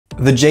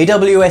The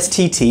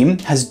JWST team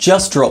has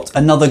just dropped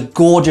another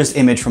gorgeous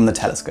image from the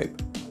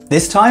telescope.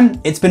 This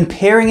time, it's been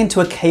peering into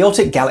a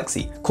chaotic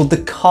galaxy called the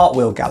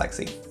Cartwheel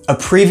galaxy, a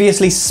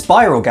previously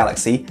spiral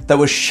galaxy that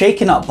was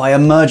shaken up by a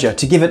merger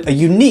to give it a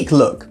unique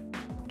look.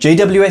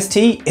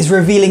 JWST is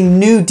revealing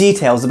new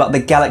details about the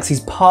galaxy's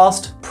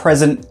past,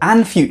 present,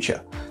 and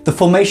future, the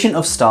formation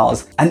of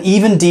stars, and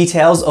even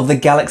details of the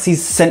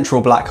galaxy's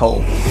central black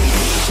hole.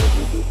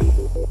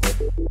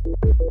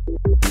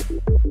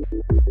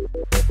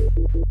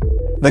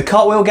 The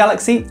Cartwheel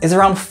galaxy is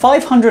around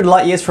 500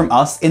 light years from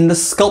us in the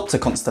Sculptor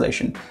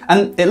constellation,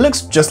 and it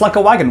looks just like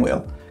a wagon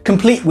wheel,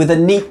 complete with a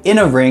neat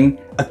inner ring,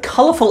 a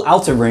colourful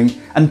outer ring,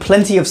 and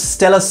plenty of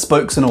stellar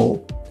spokes and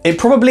all. It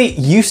probably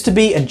used to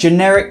be a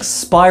generic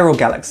spiral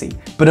galaxy,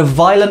 but a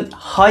violent,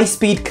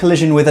 high-speed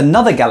collision with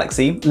another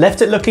galaxy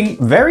left it looking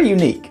very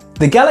unique.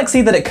 The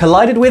galaxy that it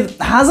collided with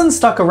hasn't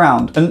stuck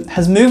around and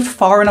has moved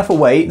far enough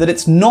away that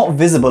it's not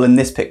visible in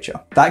this picture.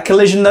 That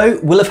collision, though,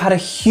 will have had a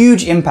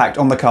huge impact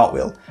on the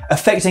Cartwheel,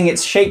 affecting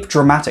its shape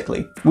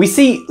dramatically. We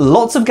see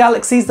lots of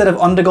galaxies that have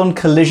undergone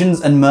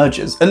collisions and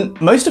mergers, and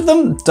most of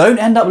them don't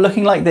end up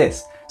looking like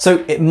this.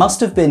 So it must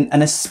have been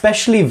an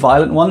especially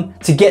violent one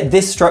to get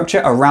this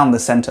structure around the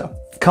center.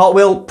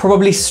 Cartwheel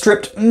probably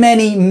stripped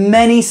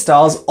many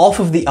stars off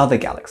of the other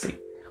galaxy.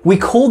 We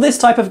call this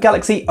type of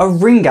galaxy a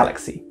ring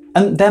galaxy,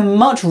 and they're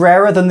much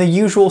rarer than the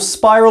usual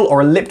spiral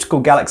or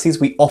elliptical galaxies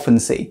we often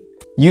see.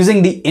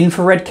 Using the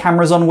infrared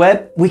cameras on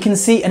Webb, we can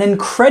see an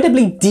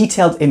incredibly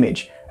detailed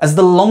image as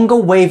the longer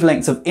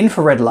wavelengths of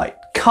infrared light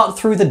cut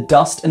through the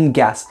dust and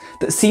gas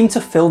that seem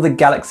to fill the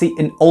galaxy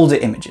in older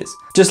images,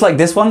 just like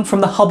this one from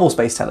the Hubble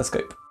Space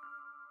Telescope.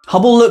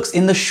 Hubble looks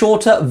in the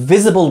shorter,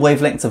 visible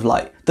wavelengths of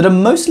light that are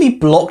mostly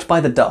blocked by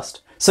the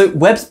dust, so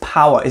Webb's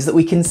power is that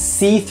we can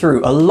see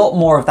through a lot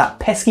more of that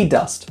pesky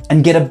dust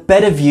and get a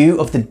better view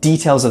of the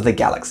details of the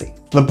galaxy.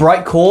 The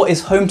bright core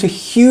is home to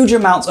huge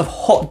amounts of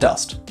hot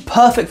dust,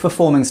 perfect for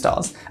forming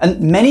stars, and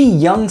many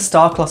young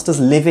star clusters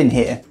live in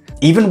here.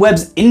 Even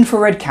Webb's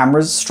infrared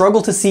cameras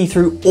struggle to see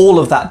through all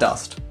of that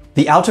dust.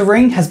 The outer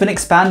ring has been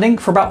expanding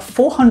for about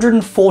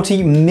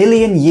 440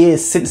 million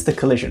years since the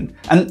collision,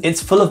 and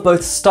it's full of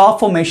both star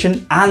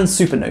formation and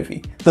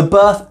supernovae, the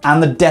birth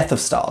and the death of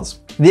stars.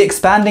 The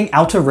expanding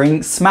outer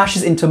ring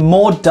smashes into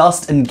more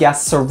dust and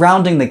gas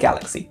surrounding the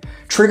galaxy,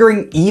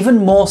 triggering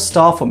even more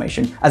star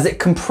formation as it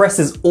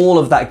compresses all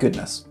of that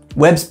goodness.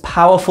 Webb's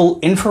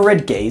powerful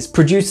infrared gaze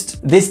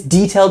produced this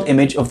detailed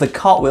image of the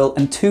Cartwheel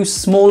and two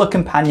smaller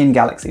companion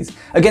galaxies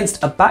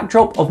against a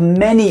backdrop of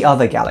many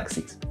other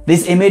galaxies.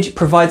 This image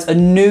provides a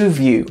new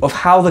view of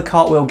how the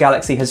Cartwheel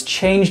galaxy has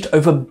changed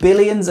over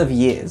billions of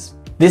years.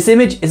 This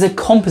image is a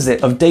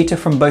composite of data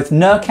from both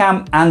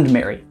NIRCam and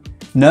MIRI.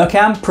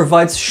 NIRCam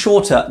provides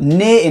shorter,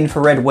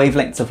 near-infrared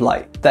wavelengths of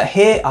light that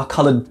here are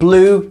coloured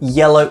blue,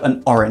 yellow,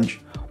 and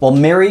orange, while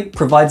MIRI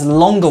provides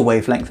longer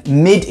wavelength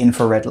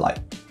mid-infrared light,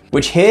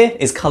 which here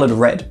is coloured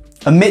red.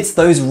 Amidst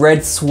those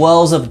red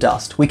swirls of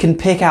dust, we can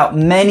pick out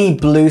many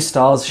blue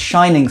stars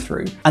shining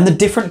through, and the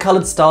different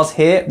coloured stars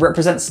here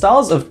represent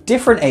stars of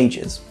different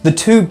ages. The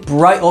two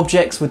bright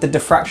objects with the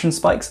diffraction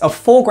spikes are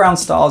foreground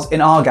stars in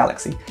our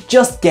galaxy,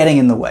 just getting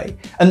in the way,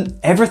 and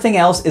everything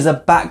else is a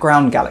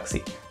background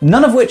galaxy,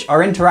 none of which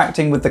are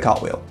interacting with the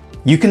Cartwheel.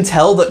 You can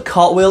tell that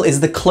Cartwheel is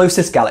the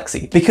closest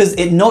galaxy because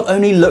it not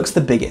only looks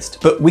the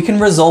biggest, but we can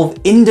resolve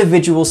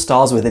individual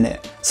stars within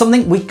it,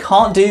 something we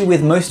can't do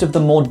with most of the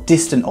more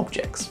distant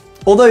objects.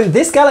 Although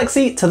this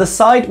galaxy to the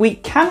side we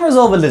can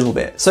resolve a little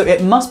bit, so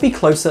it must be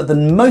closer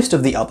than most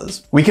of the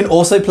others. We can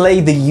also play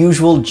the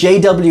usual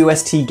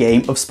JWST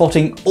game of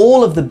spotting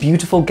all of the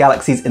beautiful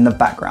galaxies in the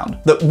background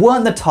that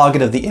weren't the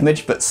target of the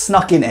image but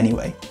snuck in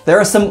anyway. There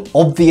are some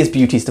obvious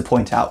beauties to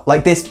point out,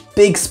 like this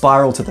big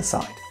spiral to the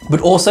side, but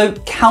also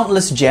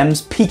countless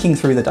gems peeking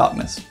through the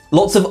darkness.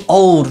 Lots of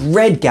old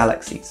red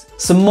galaxies,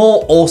 some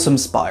more awesome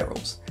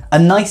spirals, a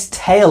nice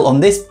tail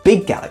on this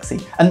big galaxy,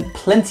 and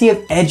plenty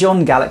of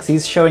edge-on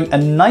galaxies showing a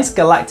nice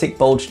galactic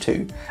bulge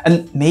too,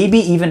 and maybe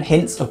even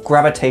hints of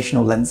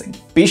gravitational lensing.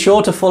 Be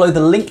sure to follow the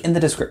link in the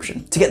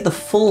description to get the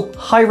full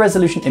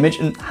high-resolution image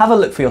and have a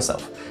look for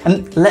yourself,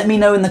 and let me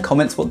know in the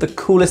comments what the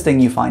coolest thing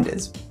you find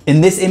is. In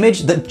this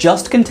image that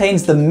just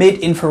contains the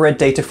mid-infrared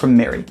data from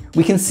MIRI,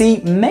 we can see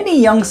many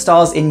young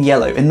stars in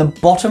yellow in the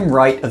bottom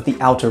right of the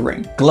outer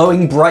ring,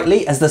 glowing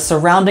brightly as the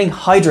surrounding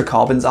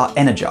hydrocarbons are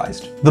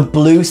energized. The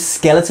blue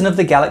skeleton of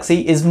the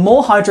galaxy is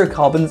more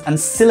hydrocarbons and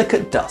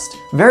silicate dust,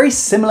 very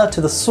similar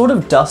to the sort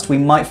of dust we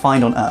might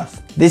find on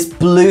Earth. This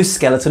blue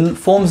skeleton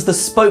forms the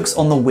spokes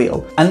on the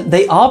wheel, and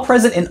they are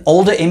present in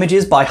older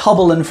images by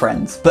Hubble and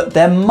friends, but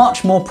they're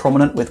much more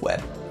prominent with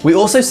Webb. We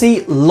also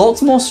see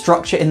lots more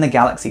structure in the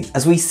galaxies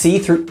as we see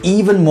through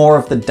even more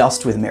of the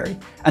dust with MIRI,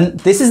 and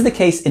this is the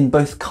case in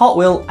both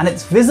Cartwheel and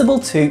it's visible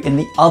too in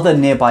the other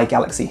nearby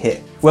galaxy here,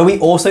 where we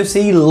also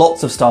see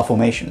lots of star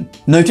formation.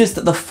 Notice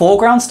that the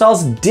foreground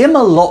stars dim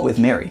a lot with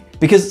MIRI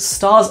because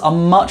stars are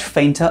much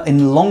fainter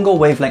in longer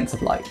wavelengths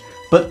of light,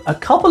 but a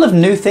couple of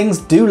new things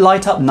do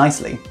light up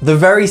nicely. The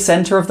very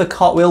center of the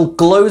Cartwheel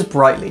glows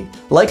brightly,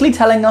 likely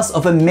telling us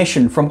of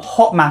emission from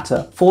hot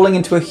matter falling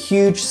into a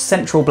huge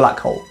central black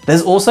hole.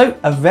 There's also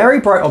a very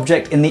bright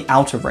object in the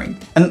outer ring,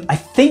 and I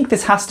think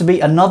this has to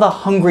be another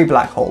hungry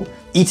black hole,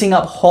 eating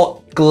up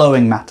hot,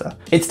 glowing matter.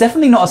 It's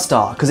definitely not a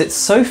star because it's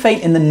so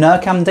faint in the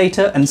NIRCam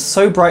data and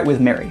so bright with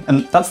MIRI,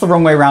 and that's the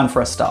wrong way around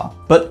for a star.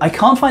 But I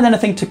can't find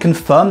anything to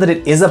confirm that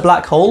it is a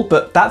black hole,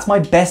 but that's my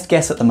best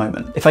guess at the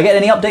moment. If I get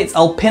any updates,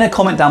 I'll pin a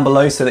comment down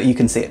below so that you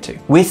can see it too.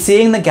 We're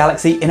seeing the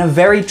galaxy in a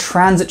very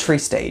transitory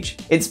stage.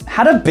 It's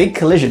had a big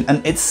collision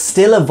and it's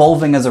still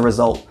evolving as a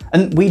result,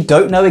 and we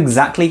don't know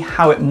exactly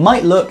how it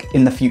might look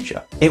in the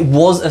future. It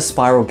was a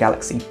spiral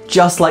galaxy,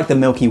 just like the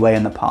Milky Way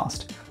in the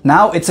past.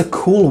 Now it's a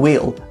cool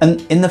wheel,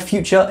 and in the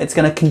future it's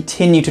going to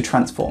continue to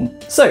transform.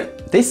 So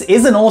this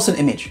is an awesome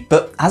image,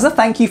 but as a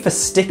thank you for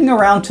sticking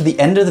around to the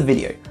end of the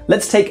video,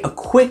 let's take a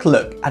quick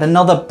look at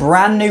another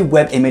brand new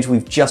web image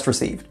we've just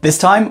received. This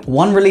time,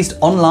 one released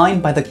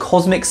online by the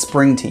Cosmic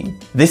Spring team.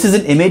 This is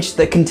an image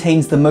that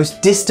contains the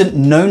most distant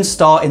known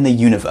star in the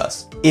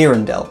universe,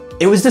 Earendel.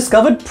 It was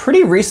discovered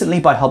pretty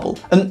recently by Hubble,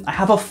 and I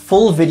have a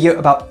full video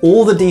about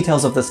all the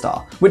details of the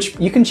star, which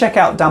you can check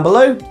out down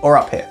below or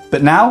up here.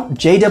 But now,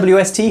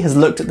 JWST has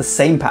looked at the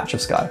same patch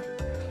of sky.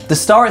 The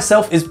star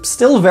itself is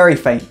still very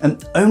faint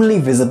and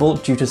only visible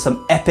due to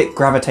some epic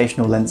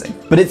gravitational lensing,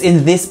 but it's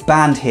in this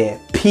band here,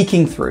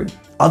 peeking through.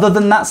 Other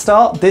than that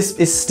star, this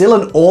is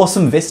still an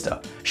awesome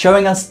vista,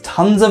 showing us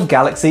tons of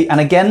galaxy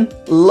and again,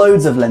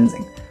 loads of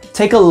lensing.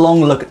 Take a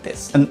long look at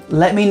this and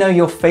let me know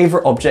your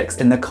favorite objects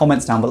in the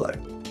comments down below.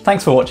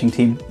 Thanks for watching,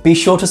 team. Be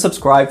sure to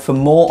subscribe for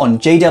more on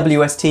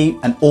JWST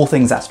and all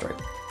things astro.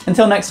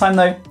 Until next time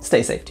though,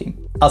 stay safe, team.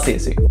 I'll see you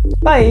soon.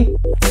 Bye!